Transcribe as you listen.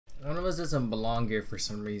One of us doesn't belong here for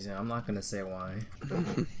some reason. I'm not gonna say why.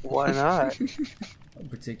 Why not? A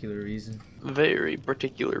particular reason. Very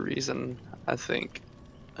particular reason, I think.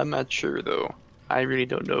 I'm not sure though. I really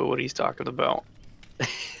don't know what he's talking about.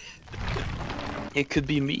 It could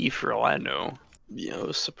be me for all I know. You know, I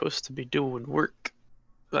was supposed to be doing work.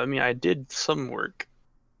 I mean, I did some work,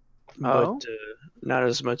 Oh? but not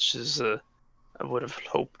as much as I would have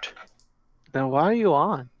hoped. Then why are you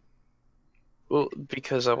on? Well,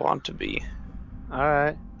 because I want to be.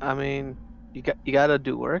 Alright. I mean, you gotta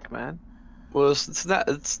do work, man. Well, it's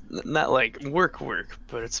not like work,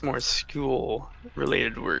 but it's more school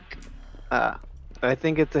related work. I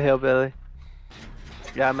think it's a hillbilly.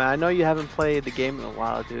 Yeah, man, I know you haven't played the game in a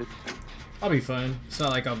while, dude. I'll be fine. It's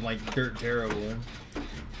not like I'm like dirt terrible.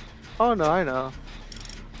 Oh, no, I know.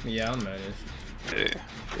 Yeah, I'm managed. Eh.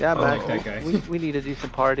 Yeah, I man, like that guy. we need a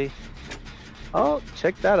decent party. Oh,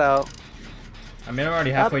 check that out. I mean, I'm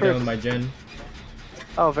already halfway done with my gen.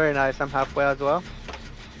 Oh, very nice. I'm halfway as well.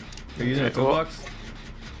 You're using a toolbox?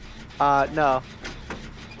 No.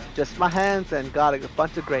 Just my hands and got a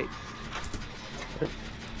bunch of grapes.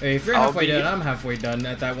 Hey, if you're halfway done, I'm halfway done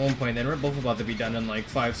at that one point, then we're both about to be done in like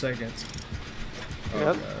 5 seconds. Oh,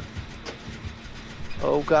 Yep. God.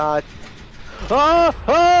 Oh, God. Ah!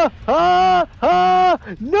 Ah! Ah! Ah!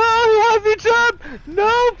 No, you have me trapped!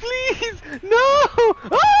 No, please! No!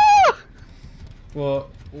 Ah! Well,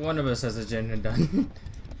 one of us has a gen done.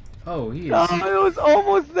 Oh, he is. Oh, it was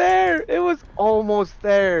almost there! It was almost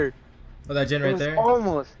there! Oh, that gen It right was there?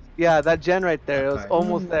 almost. Yeah, that gen right there. It was Okay.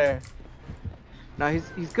 almost there. Now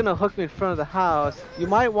he's gonna hook me in front of the house. You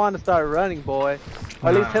might want to start running, boy. Or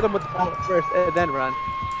at least hit him with the ball first and then run.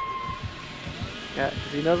 Yeah, 'cause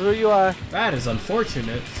he knows where you are. That is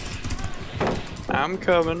unfortunate. I'm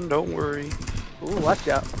coming, don't worry. Ooh, watch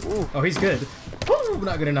out. Ooh. Oh, he's good. Woo,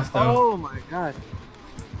 not good enough though. Oh my God.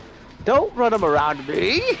 Don't run him around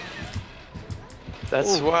me.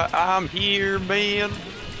 That's Ooh. why I'm here, man.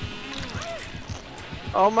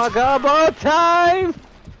 Oh my God, ball time.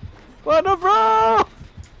 What a bro.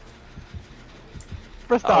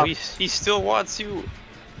 First Oh, off. he still wants you.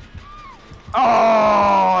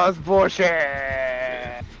 Oh, that's bullshit.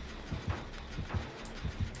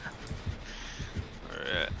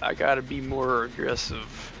 I gotta be more aggressive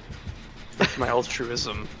with my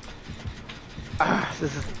altruism.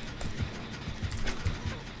 This is.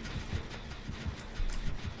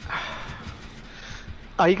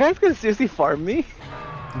 Are you guys gonna seriously farm me?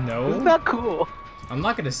 No. Isn't that cool? I'm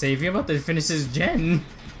not gonna save you. I'm about to finish his gen.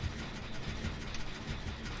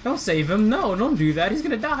 Don't save him. No, don't do that. He's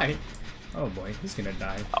gonna die. Oh boy, he's gonna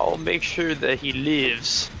die. I'll make sure that he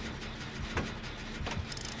lives.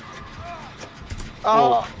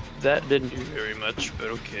 Oh, That didn't do very much, but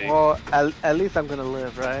okay. well, at least I'm gonna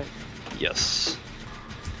live, right? Yes.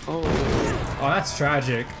 Oh. Oh, that's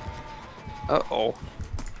tragic. Uh-oh.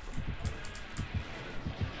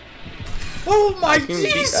 Oh my can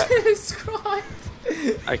beat Jesus Christ!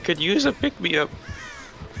 I could use a pick-me-up.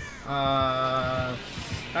 That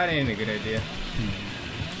ain't a good idea.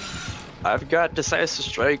 I've got decisive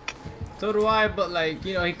strike. So do I, but like,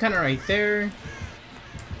 you know, he kinda right there.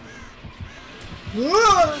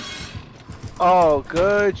 Oh,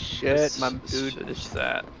 good shit, Let's my dude. finish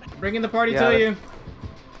that. Bringing the party Yeah, to you.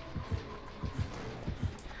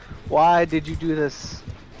 Why did you do this?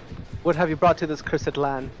 What have you brought to this cursed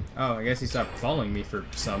land? Oh, I guess he stopped following me for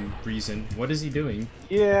some reason. What is he doing?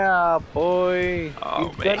 Yeah, boy.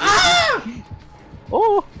 Oh, You man. got- Ah!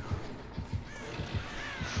 Oh,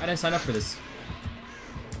 I didn't sign up for this.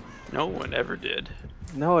 No one ever did.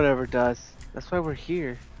 no one ever does. That's why we're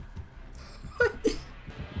here.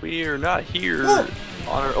 We are not here Whoa.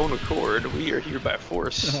 on our own accord. We are here by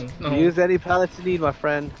force. No, no. Use any pallets you need, my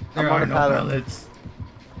friend. There I'm on are a no pallet. pellets.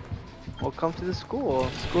 Well, come to the school.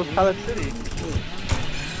 School's Pallet City.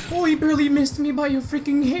 Oh, he barely missed me by a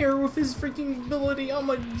freaking hair with his freaking ability. I'm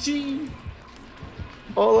a G.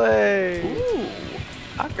 Ole! Ooh,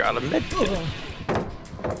 I got a med kit. Oh.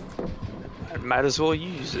 I might as well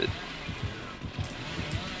use it.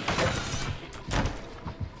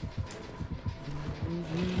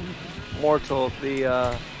 Mortal,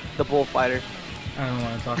 the bullfighter. I don't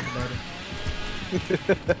want to talk about it.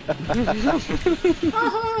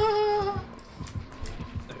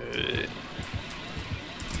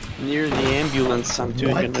 Near the ambulance, I'm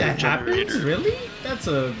doing What? another That happens? generator. Really? That's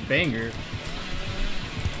a banger.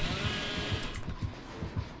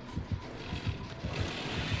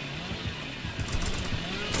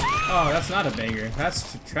 Oh, that's not a banger.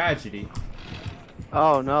 That's tragedy.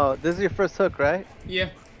 Oh no, this is your first hook, right? Yeah.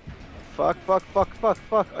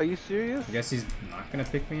 Fuck. Are you serious? I guess he's not gonna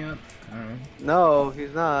pick me up. Alright. No,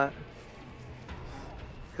 he's not.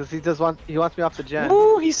 Cause he wants me off the gen.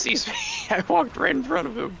 Ooh, he sees me. I walked right in front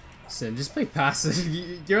of him. Listen, just play passive.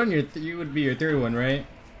 You're on you would be your third one, right?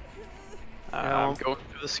 I'm going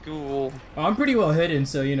to the school. Oh, I'm pretty well hidden,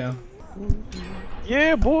 so you know.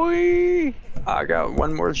 Yeah, boy. I got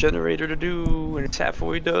one more generator to do, and it's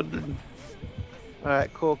halfway done. All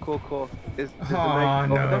right, cool. Is the Oh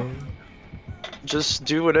Meg over there? no. Just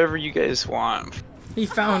do whatever you guys want. He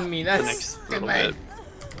found me. The That's next good little man. bit.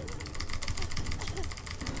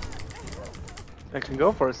 I can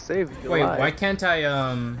go for a save if you Wait, like. why can't I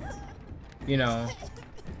you know,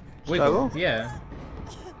 wiggle? Struggle? Yeah.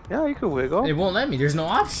 Yeah, you can wiggle. It won't let me. There's no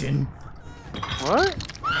option. What?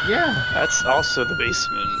 Yeah. That's also the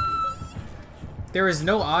basement. There is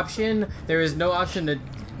no option. There is no option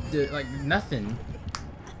to like nothing.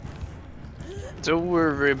 Don't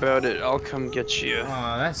worry about it. I'll come get you.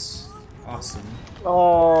 Aw, that's awesome.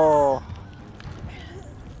 Oh.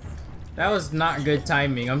 That was not good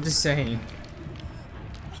timing. I'm just saying.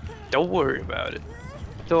 Don't worry about it.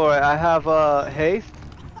 Don't worry, I have haste.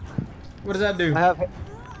 What does that do? I have.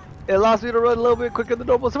 It allows me to run a little bit quicker than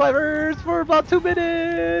normal survivors for about 2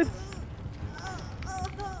 minutes.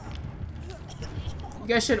 You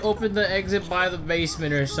guys should open the exit by the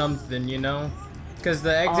basement or something, you know? Because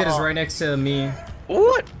the exit is right next to me.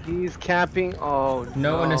 What? He's camping. Oh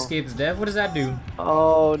No no. one escapes death. What does that do?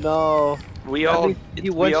 Oh no. We At all least he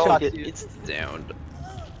we all one-shots get you. it's down.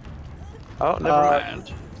 Oh, never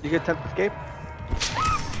mind. You get attempt to escape?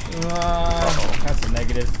 That's a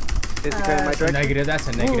negative. Is it going in my That's a direction? negative. That's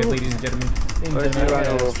a negative, ladies and gentlemen. Ladies Where's and gentlemen, I your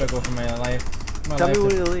gotta rifle? struggle for my life. My Tell life me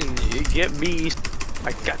is- where you leave. You get me.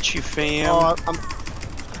 I got you, fam. Oh, I'm.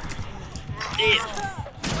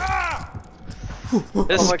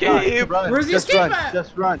 Oh my God. Escape. Run. Where's the Just escape run. at?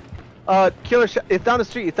 Just run. Killer shot. It's down the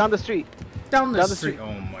street. It's down the street. Down the Down the street. street.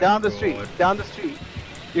 Oh my Down the God. street. Down the street.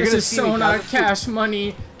 You're This gonna is see so me down not the street. cash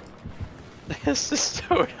money. This is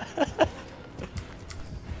so.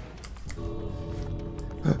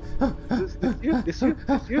 This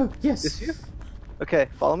you? Yes. This you? Okay,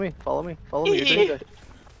 follow me. Follow me. Follow me. You're doing good.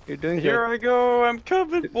 You're doing good. Here I go. I'm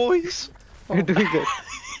coming, boys. You're doing good.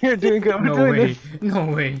 You're doing good. We're No doing way. this. No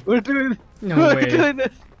way. We're doing. No We're way. doing this.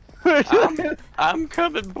 We're doing this. I'm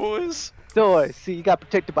coming, boys. Don't worry. See, you got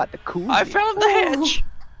protected by the cool. I found the hatch.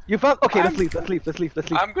 You found. Okay, let's I'm- leave. Let's leave. Let's leave.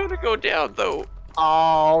 Let's leave. I'm gonna go down though.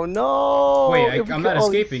 Oh no! Wait, If we I'm could not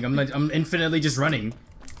only- escaping. I'm infinitely just running.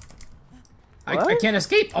 I What? can't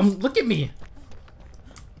escape. Look at me.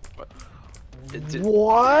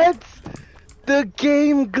 What? The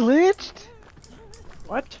game glitched?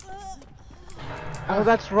 What? Oh,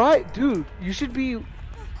 that's right, dude. You should be,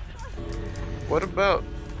 What about?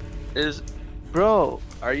 bro.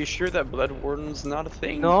 Are you sure that Blood Warden's not a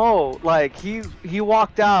thing? No, like he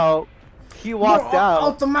walked out. He walked No, out,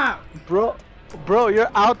 Out the map. bro. Bro, you're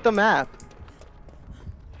out the map.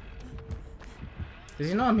 Does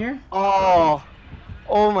he know I'm here? Oh,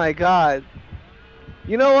 oh my God.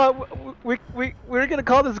 You know what? We're gonna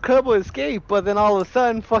call this incredible escape, but then all of a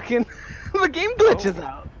sudden, fucking, the game glitches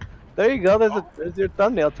out. There you go. There's your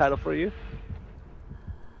thumbnail title for you.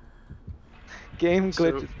 Game So-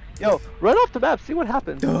 glitches. Yo, run off the map. See what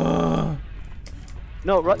happens. Duh.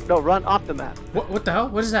 No, run off the map. What the hell?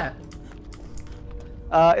 What is that?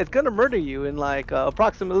 It's gonna murder you in like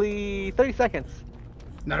approximately 30 seconds.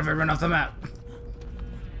 Not if I run off the map.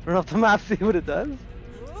 Run off the map. See what it does.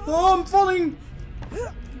 Oh, I'm falling.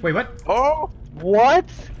 Wait, what? Oh, What?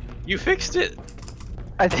 you fixed it.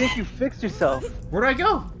 I think you fixed yourself. Where do I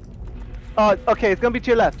go? Okay, it's gonna be to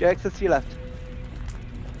your left. Your exit's to your left.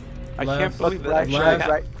 I Left, can't believe that. Right, actually left.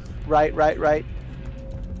 happened. right.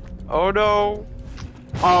 Oh no.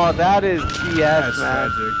 Oh, that is BS, That's man.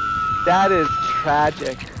 tragic. That is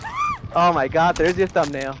tragic. Oh my God, there's your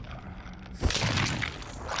thumbnail.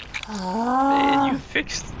 Man, you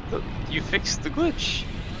fixed the glitch.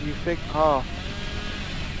 You fixed. Oh.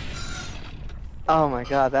 Oh my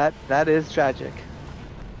God, that is tragic.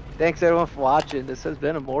 Thanks everyone for watching. This has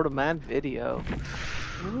been a Mortal Man video.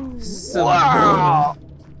 So Wow.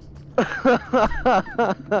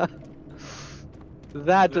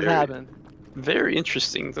 That just Very- happened. Very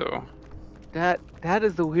interesting though. That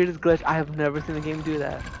is the weirdest glitch. I have never seen the game do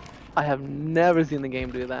that. I have never seen the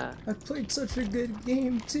game do that. I played such a good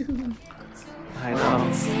game too. I know.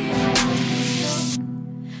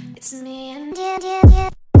 It's me and